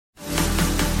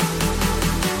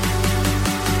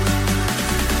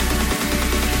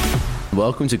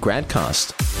Welcome to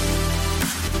Gradcast.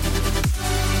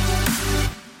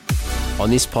 On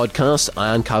this podcast,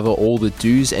 I uncover all the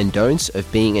do's and don'ts of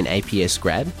being an APS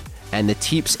grad and the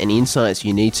tips and insights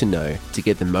you need to know to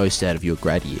get the most out of your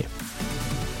grad year.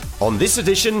 On this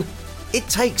edition, it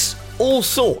takes all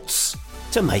sorts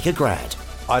to make a grad.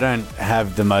 I don't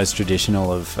have the most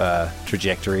traditional of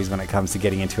trajectories when it comes to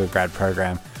getting into a grad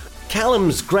program.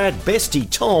 Callum's grad bestie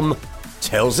Tom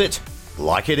tells it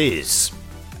like it is.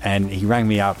 And he rang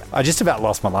me up. I just about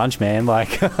lost my lunch, man.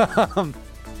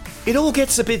 It all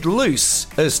gets a bit loose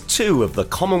as two of the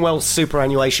Commonwealth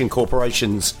Superannuation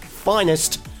Corporation's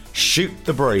finest shoot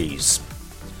the breeze.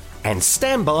 And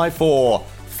stand by for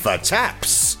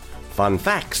Taps. Fun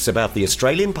facts about the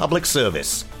Australian Public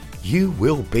Service. You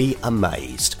will be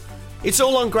amazed. It's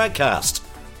all on Gradcast,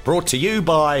 brought to you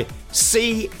by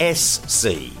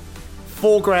CSC.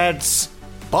 For grads,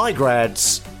 by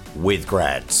grads, with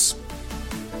grads.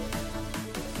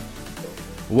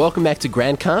 Welcome back to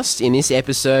Gradcast. In this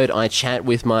episode, I chat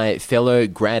with my fellow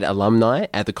grad alumni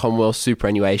at the Commonwealth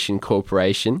Superannuation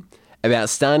Corporation about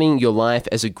starting your life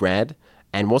as a grad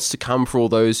and what's to come for all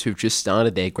those who've just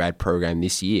started their grad program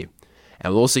this year.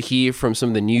 And we'll also hear from some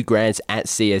of the new grads at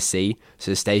CSC,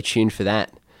 so stay tuned for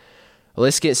that. Well,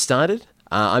 let's get started.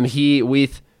 I'm here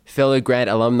with fellow grad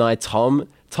alumni Tom.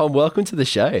 Tom, welcome to the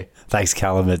show. Thanks,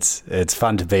 Callum. It's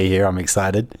fun to be here. I'm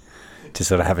excited to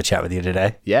sort of have a chat with you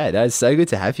today. Yeah, that's so good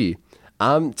to have you.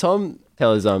 Tom,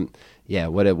 tell us,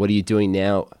 what are you doing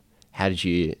now? How did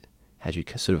you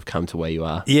sort of come to where you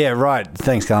are? Yeah, right.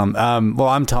 Thanks, Callum. Well,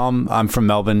 I'm Tom. I'm from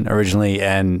Melbourne originally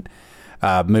and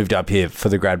moved up here for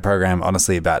the grad program,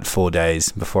 honestly, about 4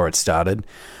 days before it started.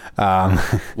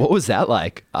 What was that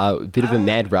like? A bit of a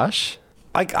mad rush?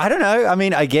 I don't know. I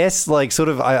mean, I guess I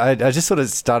just sort of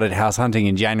started house hunting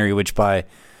in January, which by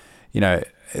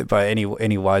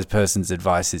any wise person's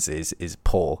advice is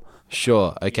poor.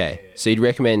 Sure. Okay. So you'd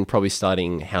recommend probably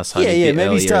starting house hunting? Yeah.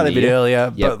 Maybe start a bit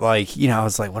earlier. Yep. But I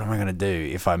was like, what am I going to do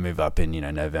if I move up in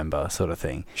November, sort of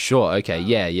thing. Sure. Okay.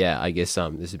 Yeah. I guess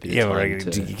there's a bit of time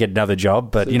to get another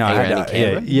job, but hang around in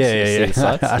Canberra.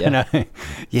 Yeah. I know.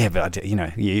 Yeah, but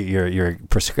you're a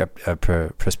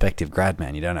prospective grad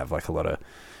man. You don't have like a lot of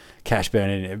cash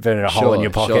burning a hole in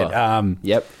your pocket. Sure.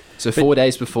 Yep. So 4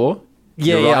 days before.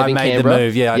 Yeah, I made Canberra. the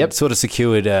move. Yeah, yep. I sort of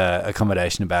secured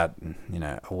accommodation about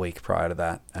a week prior to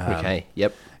that. Okay.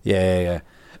 Yep. Yeah.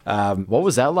 What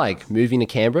was that like moving to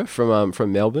Canberra from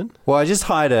Melbourne? Well, I just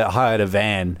hired a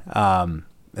van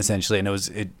essentially, and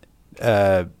it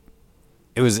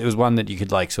was one that you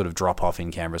could like sort of drop off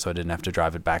in Canberra, so I didn't have to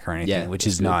drive it back or anything, which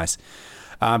is good. Nice.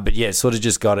 But yeah, sort of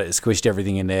just got it, squished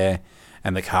everything in there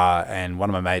and the car, and one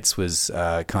of my mates was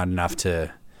kind enough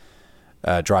to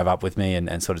drive up with me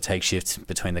and sort of take shifts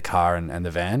between the car and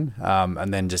the van,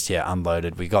 and then just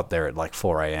unloaded. We got there at like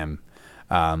 4 a.m.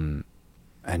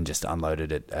 And just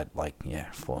unloaded it at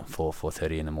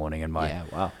 4:30 in the morning. And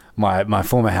my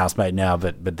former housemate now,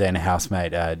 but then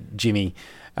housemate Jimmy,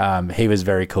 he was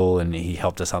very cool and he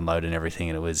helped us unload and everything.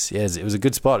 And it was a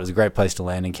good spot. It was a great place to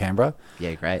land in Canberra.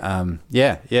 Yeah, great.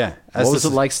 Yeah. What was it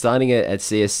like starting at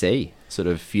CSC? Sort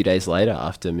of a few days later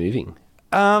after moving.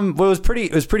 Well,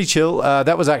 it was pretty chill.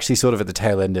 That was actually sort of at the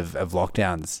tail end of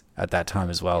lockdowns at that time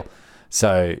as well.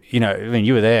 So, you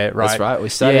were there, right? That's right. We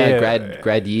started our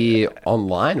grad year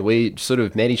online. We sort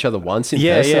of met each other once in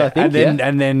person, I think.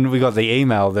 And then we got the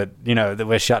email that, that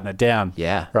we're shutting it down.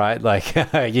 Yeah. Right? Like,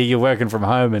 you're working from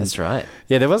home. And that's right.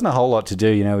 Yeah, there wasn't a whole lot to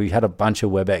do. We had a bunch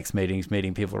of WebEx meetings,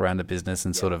 meeting people around the business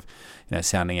and sort of,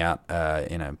 sounding out,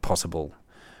 possible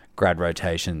grad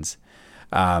rotations.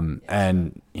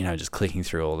 And just clicking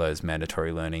through all those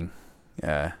mandatory learning.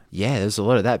 There's a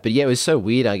lot of that, but it was so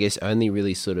weird. I guess only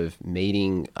really sort of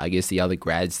meeting, the other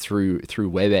grads through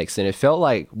WebEx, and it felt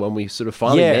like when we sort of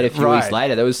finally met a few weeks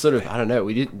later, there was sort of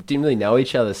we didn't really know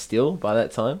each other still by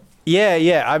that time.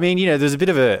 Yeah. I mean, there's a bit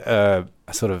of a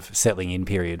sort of settling in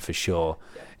period for sure.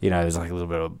 There's like a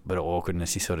little bit of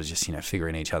awkwardness. You sort of just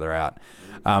figuring each other out.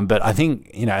 But I think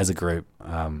as a group,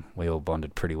 we all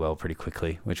bonded pretty well, pretty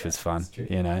quickly, which was fun.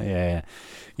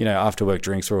 After work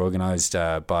drinks were organised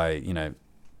by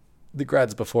the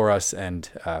grads before us, and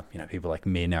people like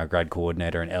Min, our grad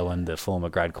coordinator, and Ellen, the former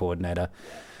grad coordinator.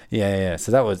 Yeah.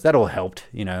 So that all helped,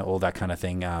 all that kind of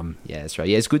thing. Yeah, that's right.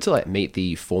 Yeah, it's good to meet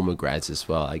the former grads as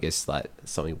well. I guess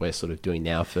something we're sort of doing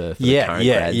now for the current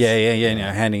grads.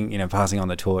 Yeah. Handing, passing on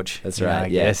the torch. That's right. I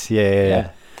guess.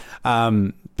 Yeah.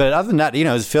 But other than that, it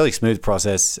was a fairly smooth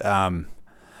process.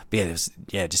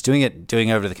 Just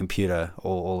doing over the computer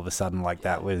all of a sudden like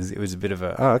that it was a bit of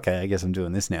a, oh, okay, I guess I'm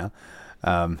doing this now.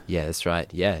 Yeah, that's right.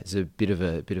 Yeah, it's a bit of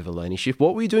a learning shift.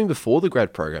 What were you doing before the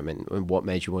grad program, and what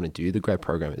made you want to do the grad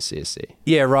program at CSC?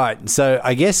 Yeah, right. So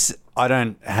I guess I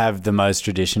don't have the most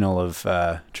traditional of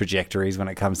trajectories when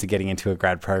it comes to getting into a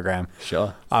grad program.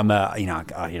 Sure. I'm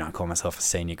I call myself a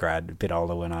senior grad, a bit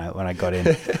older when I got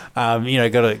in.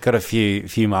 Got a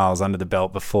few miles under the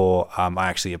belt before I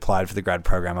actually applied for the grad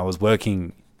program. I was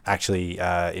working actually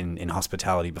in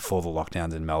hospitality before the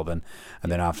lockdowns in Melbourne,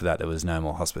 and then after that there was no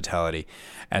more hospitality,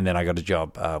 and then I got a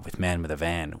job with Man with a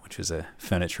Van, which was a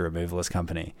furniture removalist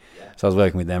company. So I was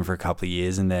working with them for a couple of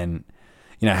years, and then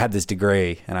I had this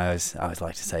degree, and I always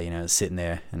like to say, sitting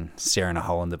there and staring a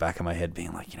hole in the back of my head,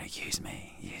 being like, use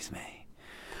me.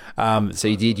 So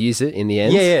you did use it in the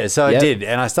end? Yeah. So I did,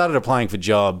 and I started applying for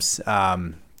jobs,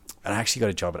 and I actually got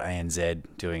a job at ANZ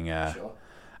doing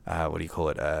what do you call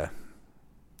it?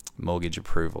 Mortgage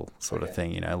approval sort of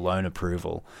thing, loan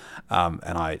approval,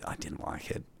 and I didn't like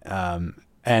it.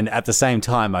 And at the same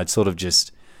time, I'd sort of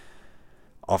just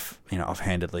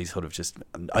offhandedly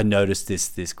I noticed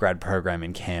this grad program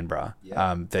in Canberra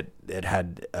that it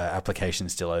had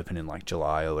applications still open in like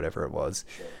July or whatever it was.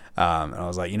 Sure. And I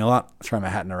was like, you know what, throw my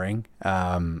hat in the ring.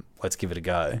 Let's give it a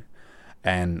go.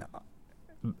 And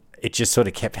it just sort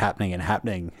of kept happening,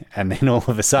 and then all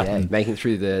of a sudden, making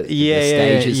through the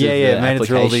stages. Made it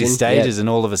through all these stages, and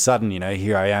all of a sudden,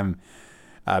 here I am.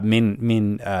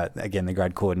 Min, again, the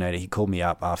grad coordinator, he called me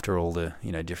up after all the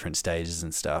different stages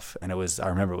and stuff, and I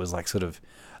remember it was like sort of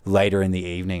later in the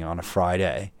evening on a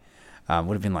Friday,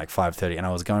 would have been like 5:30, and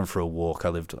I was going for a walk. I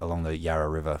lived along the Yarra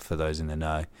River, for those in the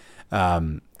know,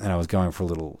 and I was going for a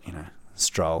little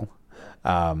stroll.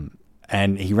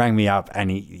 And he rang me up, and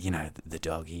the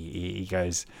dog, he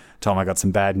goes, Tom, I got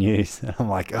some bad news. And I'm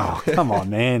like, oh, come on,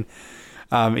 man.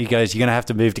 He goes, you're going to have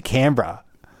to move to Canberra.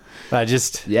 How'd you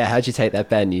take that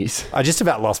bad news? I just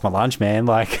about lost my lunch, man.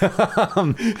 Like,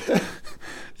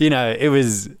 it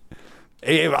was...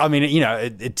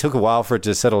 it took a while for it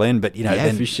to settle in, but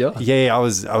then, for sure. Yeah, I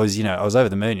was over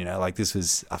the moon. Like this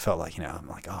was, I felt like I'm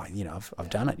like, oh, I've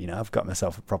done it. I've got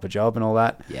myself a proper job and all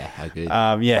that. Yeah, how good.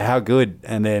 How good.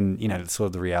 And then sort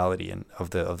of the reality and of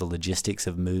the logistics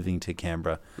of moving to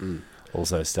Canberra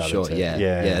also started. Sure,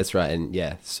 yeah, that's right, and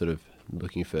sort of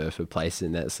looking for place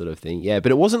and that sort of thing. Yeah,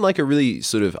 but it wasn't like a really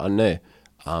sort of, I don't know,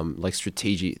 like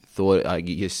strategic thought.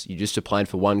 You just applied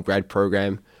for one grad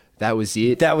program. That was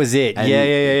it. And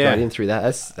got in through that.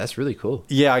 That's really cool.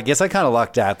 Yeah, I guess I kind of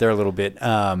lucked out there a little bit.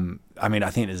 I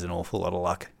think there's an awful lot of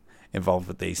luck involved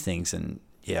with these things, and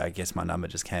I guess my number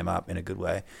just came up in a good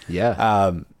way.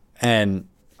 Yeah. And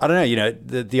I don't know,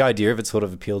 the idea of it sort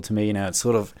of appealed to me. It's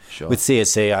sort of with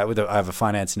CSC. I have a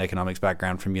finance and economics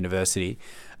background from university.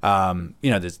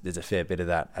 There's a fair bit of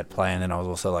that at play, and then I was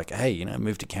also like, hey,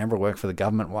 move to Canberra, work for the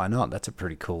government. Why not? That's a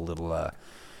pretty cool little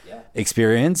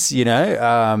experience,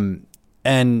 and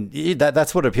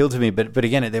that's what appealed to me. But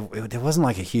again, there wasn't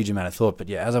like a huge amount of thought. But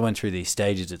as I went through these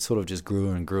stages, it sort of just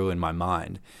grew and grew in my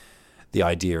mind, the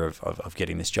idea of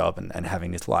getting this job and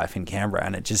having this life in Canberra.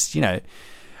 And it just,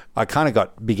 I kind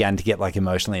of began to get like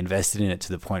emotionally invested in it, to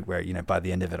the point where, by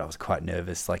the end of it, I was quite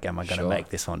nervous. Like, am I going to make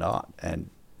this or not? And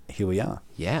here we are.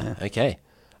 Yeah. Okay.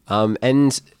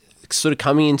 And sort of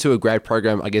coming into a grad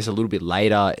program, I guess a little bit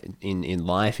later in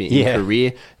life, in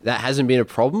career, that hasn't been a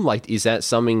problem. Like, is that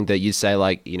something that you say,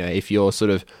 like, if you're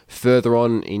sort of further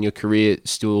on in your career,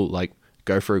 still like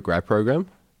go for a grad program?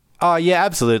 Oh yeah,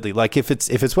 absolutely. Like if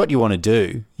it's what you want to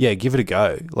do, give it a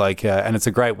go. Like, and it's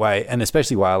a great way. And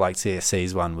especially why I like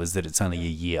CSC's one was that it's only a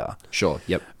year. Sure.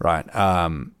 Yep. Right.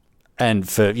 And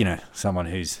for, someone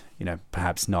who's,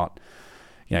 perhaps not,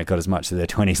 got as much of their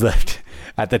 20s left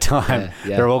at the time.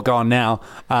 Yeah. They're all gone now.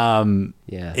 That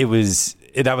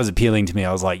was appealing to me.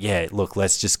 I was like, look,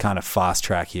 let's just kind of fast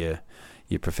track your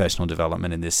professional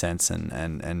development in this sense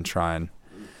and try and...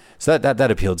 So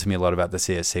that appealed to me a lot about the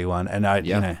CSC one.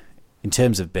 And in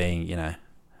terms of being, a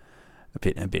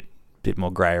bit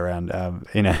more grey around,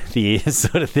 the ears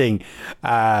sort of thing,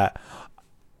 I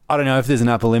don't know if there's an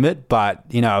upper limit, but,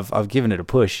 I've given it a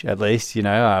push at least,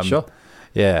 Sure.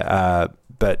 Yeah.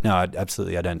 But no,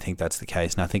 absolutely, I don't think that's the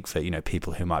case. And I think for,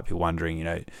 people who might be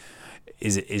wondering,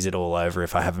 is it all over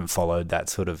if I haven't followed that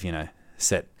sort of,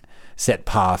 set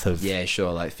path of... Yeah,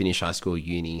 sure, like finish high school,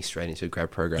 uni, straight into a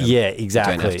grad program. Yeah,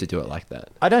 exactly. You don't have to do it like that.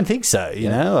 I don't think so,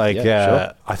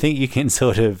 sure. I think you can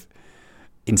sort of,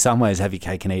 in some ways, have your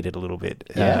cake and eat it a little bit.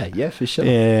 Yeah, for sure.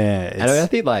 Yeah. And I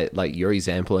think like your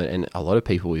example and a lot of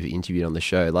people we've interviewed on the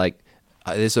show, like,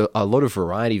 there's a lot of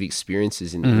variety of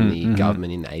experiences in the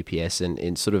government, in the APS,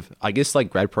 and sort of, I guess,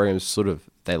 like grad programs sort of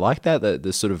they like that,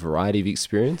 the sort of variety of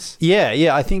experience?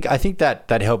 Yeah. I think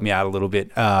that helped me out a little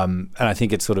bit, and I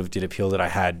think it sort of did appeal that I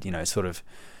had sort of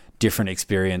different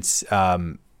experience.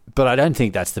 But I don't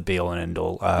think that's the be all and end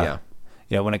all.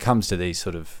 When it comes to these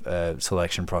sort of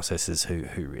selection processes, who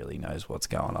really knows what's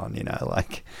going on?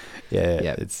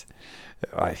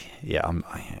 I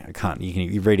can't.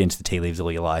 You read into the tea leaves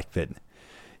all you like, but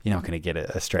you're not going to get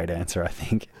a straight answer, I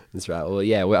think. That's right. Well,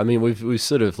 yeah. I mean, we've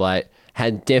sort of like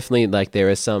had definitely like there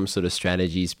are some sort of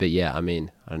strategies, but yeah, I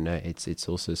mean, I don't know. It's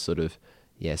also sort of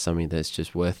something that's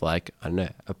just worth like, I don't know,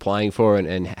 applying for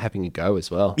and having a go as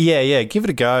well. Yeah. Give it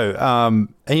a go.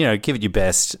 And give it your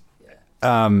best.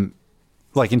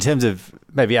 Like in terms of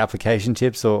maybe application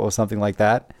tips or something like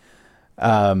that.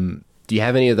 Do you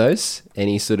have any of those?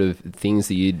 Any sort of things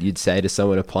that you'd say to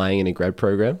someone applying in a grad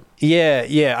program?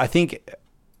 Yeah. I think,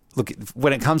 look,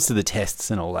 when it comes to the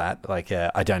tests and all that, like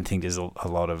I don't think there's a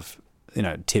lot of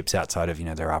tips outside of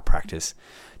there are practice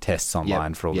tests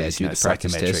online for all these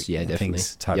psychometric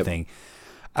things type thing.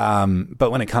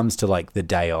 But when it comes to like the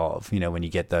day of, when you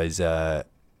get those the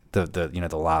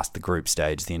group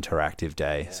stage, the interactive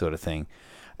day sort of thing,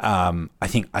 I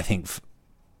think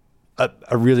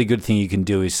a really good thing you can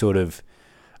do is sort of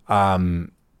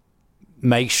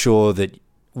make sure that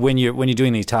when you're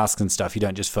doing these tasks and stuff, you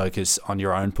don't just focus on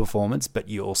your own performance, but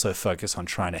you also focus on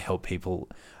trying to help people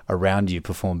around you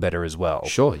perform better as well.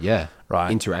 Sure, yeah.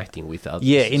 Right. Interacting with others.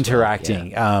 Yeah,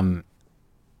 interacting. Well.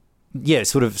 Yeah.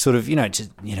 Sort of,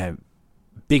 just,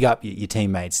 big up your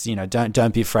teammates.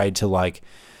 Don't be afraid to like,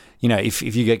 if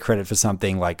you get credit for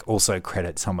something, like also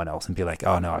credit someone else and be like,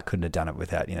 oh no, I couldn't have done it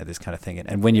without, this kind of thing.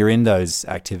 And when you're in those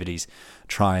activities,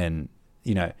 try and,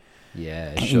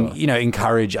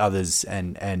 encourage others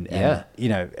and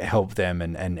help them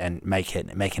and make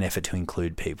an effort to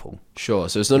include people. Sure.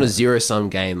 So it's not a zero-sum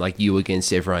game like you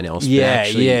against everyone else.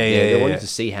 They want to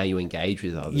see how you engage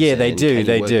with others. Yeah, they do.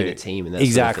 They do. In a team and that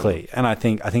exactly. Sort of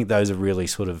thing. And I think those are really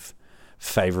sort of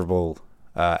favorable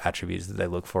attributes that they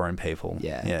look for in people.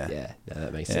 Yeah. No,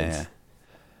 that makes sense.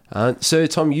 So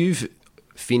Tom, you've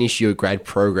finished your grad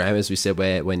program. As we said,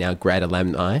 we're now grad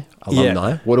alumni.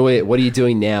 What are you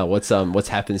doing now? What's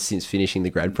happened since finishing the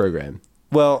grad program?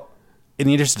 Well, in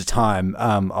the interest of time,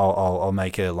 I'll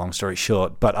make a long story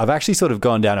short, but I've actually sort of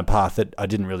gone down a path that I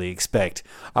didn't really expect.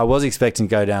 I was expecting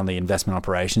to go down the investment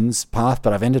operations path,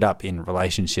 but I've ended up in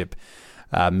relationship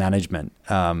management.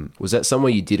 Was that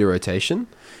somewhere you did a rotation?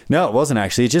 No, it wasn't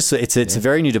actually. It's a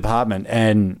very new department,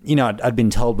 and I'd been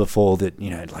told before that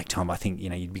like Tom, I think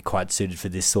you'd be quite suited for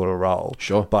this sort of role.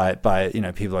 Sure. By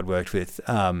people I'd worked with,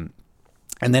 and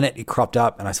then it cropped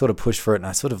up, and I sort of pushed for it, and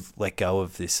I sort of let go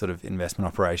of this sort of investment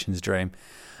operations dream,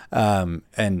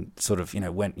 and sort of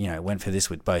went for this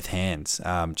with both hands,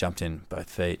 jumped in both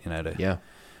feet, to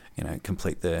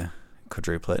complete the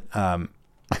quadruplet.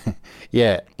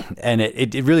 Yeah, and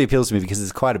it really appeals to me because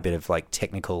there's quite a bit of like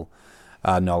technical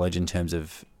knowledge in terms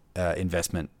of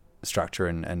investment structure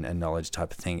and knowledge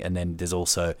type of thing, and then there's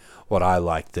also what I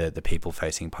like, the people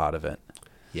facing part of it.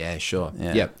 Yeah, sure.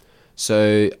 Yeah. Yep.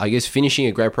 So I guess finishing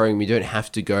a grad program, you don't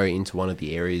have to go into one of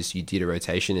the areas you did a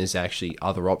rotation. There's actually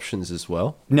other options as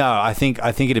well. No, I think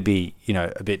it'd be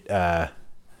a bit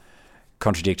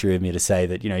contradictory of me to say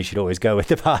that you should always go with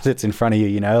the path that's in front of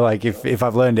you. Like if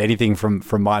I've learned anything from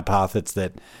my path, it's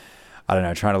that I don't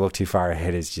know, trying to look too far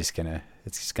ahead is just gonna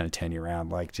turn you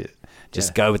around. Like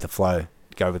just go with the flow,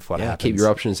 go with what happens. Keep your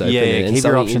options open. And keep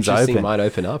your options open. Might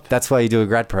open up. That's why you do a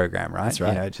grad program, right? That's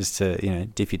right. Just to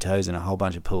dip your toes in a whole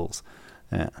bunch of pools.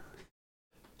 Yeah.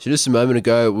 So just a moment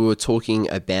ago, we were talking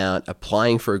about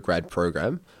applying for a grad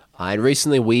program. And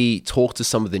recently we talked to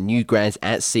some of the new grads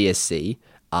at CSC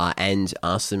and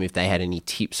asked them if they had any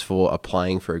tips for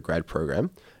applying for a grad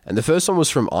program. And the first one was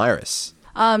from Iris.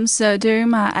 So during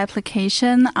my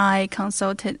application, I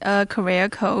consulted a career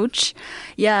coach.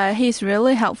 Yeah, he's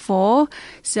really helpful.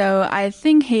 So I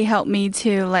think he helped me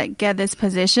to get this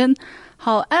position.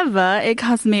 However, it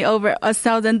cost me over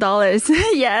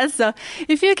 $1,000. Yeah, so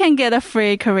if you can get a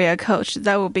free career coach,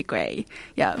 that would be great.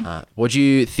 Yeah. What do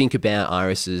you think about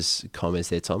Iris's comments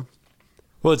there, Tom?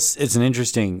 Well, it's an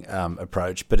interesting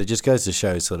approach, but it just goes to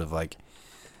show sort of like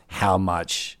how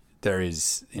much there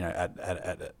is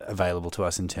available to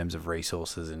us in terms of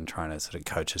resources and trying to sort of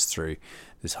coach us through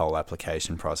this whole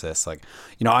application process. Like,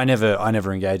 I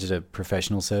never engaged at a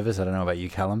professional service. I don't know about you,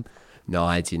 Callum. No,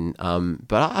 I didn't.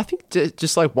 But I think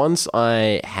just like once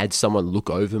I had someone look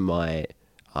over my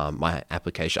my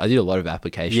application, I did a lot of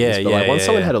applications. Once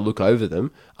someone had a look over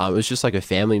them, it was just like a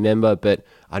family member. But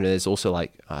I know there's also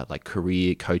like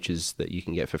career coaches that you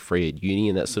can get for free at uni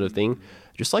and that sort of thing.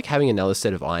 Just like having another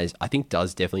set of eyes, I think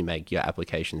does definitely make your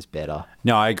applications better.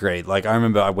 No, I agree. Like I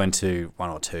remember I went to one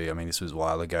or two, I mean, this was a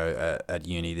while ago at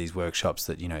uni, these workshops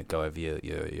that, go over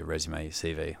your resume, your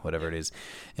CV, whatever it is,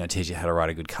 teach you how to write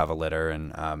a good cover letter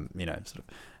and, sort of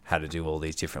how to do all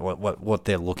these different, what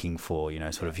they're looking for,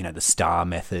 the STAR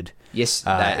method. Yes,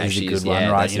 that is a good one,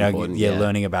 right?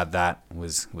 Learning about that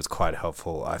was quite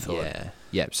helpful, I thought.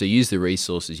 Yeah. So use the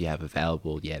resources you have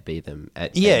available. Be them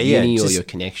at uni or your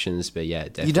connections. But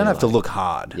definitely. You don't have to look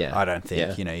hard. I don't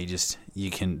think. Yeah.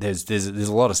 You can. There's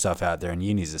a lot of stuff out there, and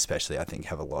unis especially, I think,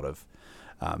 have a lot of,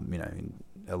 a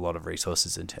lot of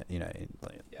resources,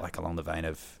 like along the vein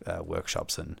of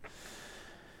workshops and.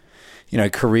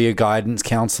 Career guidance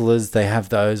counselors, they have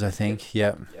those, I think.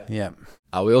 Yeah.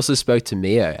 We also spoke to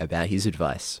Mio about his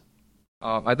advice.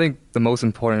 I think the most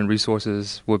important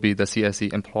resources would be the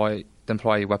CSE employee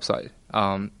website.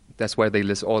 That's where they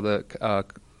list all the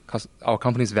our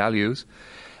company's values.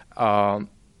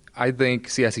 I think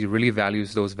CSE really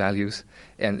values those values,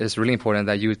 and it's really important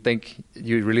that you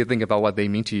really think about what they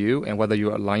mean to you and whether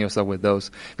you align yourself with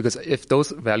those. Because if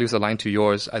those values align to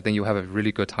yours, I think you have a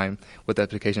really good time with the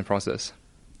application process.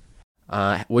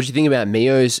 What do you think about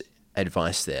Mio's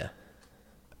advice there?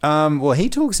 Well, he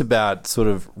talks about it's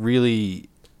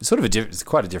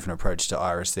quite a different approach to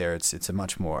Iris there. It's a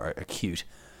much more acute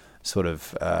sort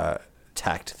of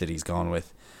tact that he's gone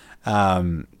with.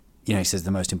 He says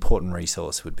the most important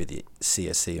resource would be the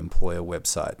CSC employer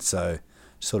website. So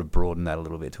sort of broaden that a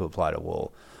little bit to apply to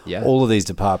all of these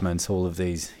departments, all of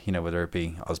these, whether it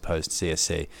be AusPost,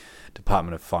 CSC,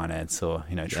 Department of Finance or,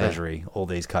 Treasury, all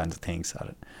these kinds of things.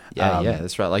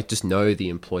 That's right. Like just know the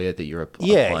employer that you're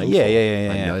applying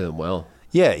for. Know them well.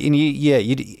 Yeah, and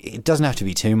it doesn't have to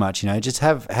be too much, just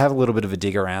have a little bit of a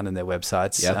dig around in their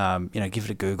websites. Give it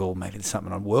a Google. Maybe there's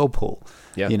something on Whirlpool.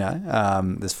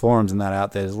 There's forums and that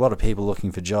out there. There's a lot of people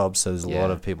looking for jobs, so there's a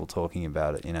lot of people talking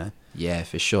about it. Yeah,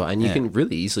 for sure. And you can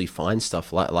really easily find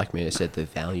stuff like Mia said, the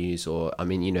values, or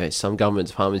some government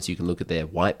departments you can look at their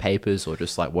white papers or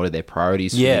just like what are their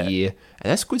priorities for the year, and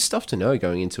that's good stuff to know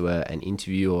going into an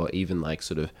interview or even like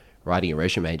sort of writing a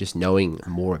resume, just knowing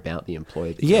more about the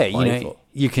employer that you're applying for.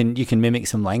 You can mimic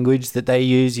some language that they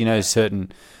use,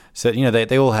 certain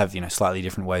they all have, slightly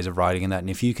different ways of writing and that. And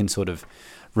if you can sort of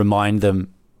remind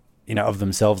them, of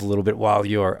themselves a little bit while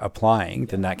you're applying,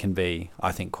 then that can be,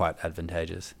 I think, quite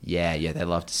advantageous. Yeah, they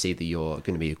love to see that you're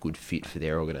going to be a good fit for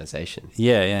their organization.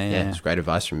 Yeah. It's great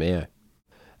advice from Mio.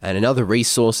 And another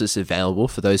resource that's available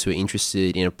for those who are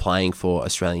interested in applying for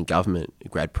Australian government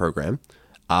grad program.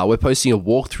 We're posting a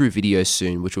walkthrough video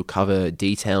soon, which will cover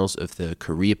details of the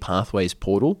Career Pathways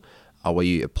portal, where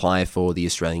you apply for the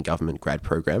Australian Government grad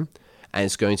program. And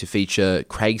it's going to feature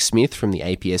Craig Smith from the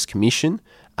APS Commission,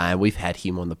 and we've had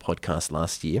him on the podcast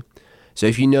last year. So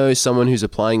if you know someone who's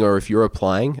applying or if you're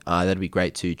applying, that'd be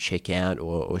great to check out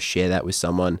or share that with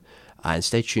someone. And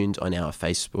stay tuned on our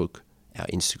Facebook, our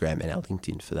Instagram, and our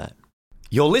LinkedIn for that.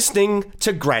 You're listening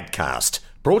to Gradcast,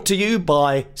 brought to you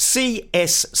by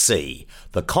CSC,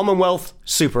 the Commonwealth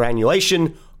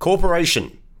Superannuation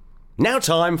Corporation. Now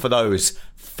time for those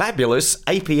fabulous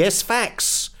APS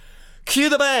facts. Cue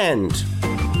the band.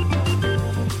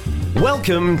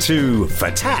 Welcome to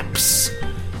FATAPS,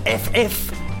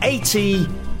 FFAT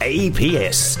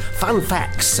APS, fun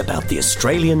facts about the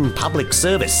Australian Public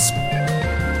Service.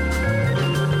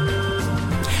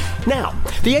 Now,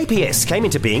 the APS came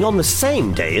into being on the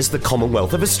same day as the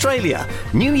Commonwealth of Australia,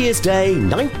 New Year's Day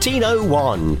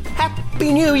 1901.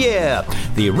 Happy New Year!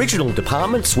 The original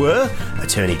departments were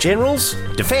Attorney Generals,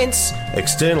 Defence,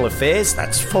 External Affairs,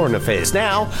 that's Foreign Affairs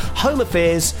now, Home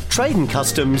Affairs, Trade and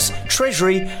Customs,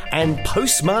 Treasury and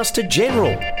Postmaster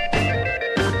General.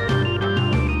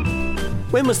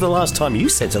 When was the last time you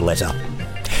sent a letter?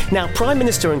 Now, Prime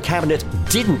Minister and Cabinet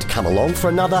didn't come along for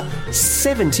another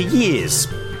 70 years.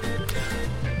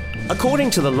 According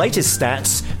to the latest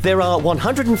stats, there are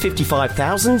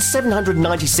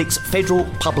 155,796 federal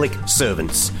public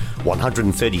servants,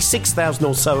 136,000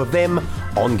 or so of them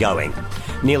ongoing.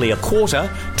 Nearly a quarter,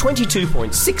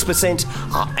 22.6%,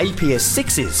 are APS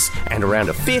 6s, and around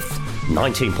a fifth,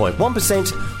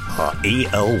 19.1%, are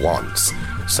EL1s.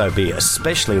 So be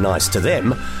especially nice to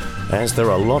them, as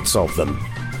there are lots of them.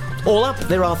 All up,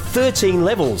 there are 13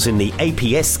 levels in the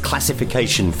APS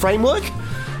classification framework.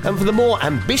 And for the more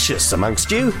ambitious amongst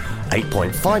you,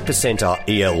 8.5% are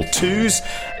EL2s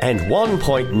and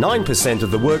 1.9%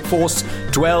 of the workforce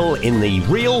dwell in the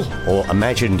real or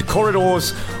imagined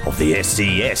corridors of the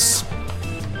SES.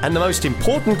 And the most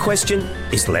important question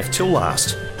is left till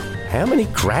last. How many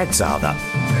grads are there?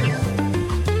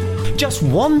 just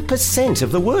 1%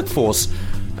 of the workforce.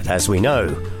 But as we know,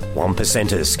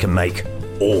 1%ers can make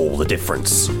all the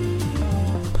difference.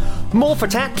 More for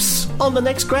taps on the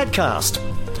next Gradcast.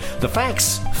 The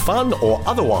facts, fun or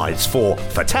otherwise, for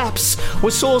taps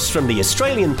were sourced from the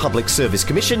Australian Public Service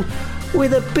Commission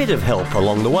with a bit of help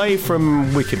along the way from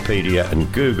Wikipedia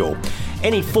and Google.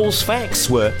 Any false facts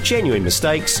were genuine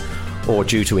mistakes or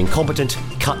due to incompetent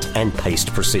cut and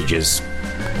paste procedures.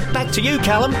 Back to you,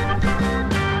 Callum.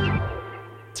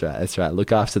 That's right.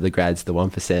 Look after the grads, the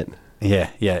 1%.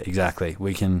 Yeah, exactly.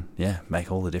 We can,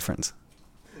 make all the difference.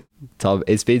 Tom,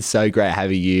 it's been so great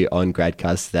having you on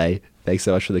Gradcast today. Thanks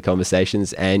so much for the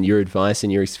conversations and your advice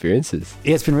and your experiences.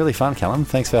 Yeah, it's been really fun, Callum.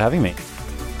 Thanks for having me.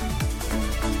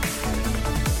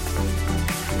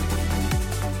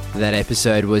 That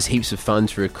episode was heaps of fun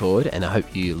to record, and I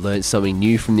hope you learned something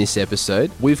new from this episode.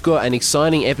 We've got an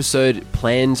exciting episode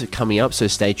planned coming up, so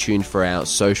stay tuned for our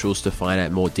socials to find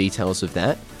out more details of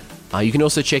that. You can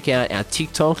also check out our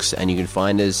TikToks, and you can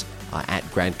find us at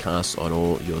Gradcast on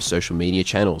all your social media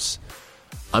channels.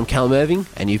 I'm Callum Irving,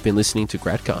 and you've been listening to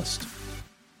Gradcast.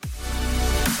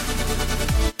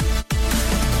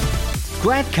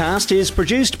 Gradcast is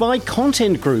produced by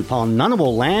Content Group on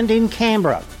Ngunnawal land in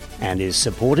Canberra and is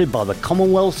supported by the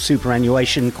Commonwealth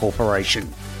Superannuation Corporation,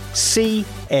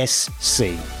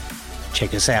 CSC.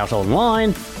 Check us out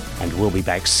online, and we'll be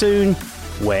back soon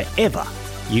wherever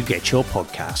you get your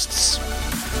podcasts.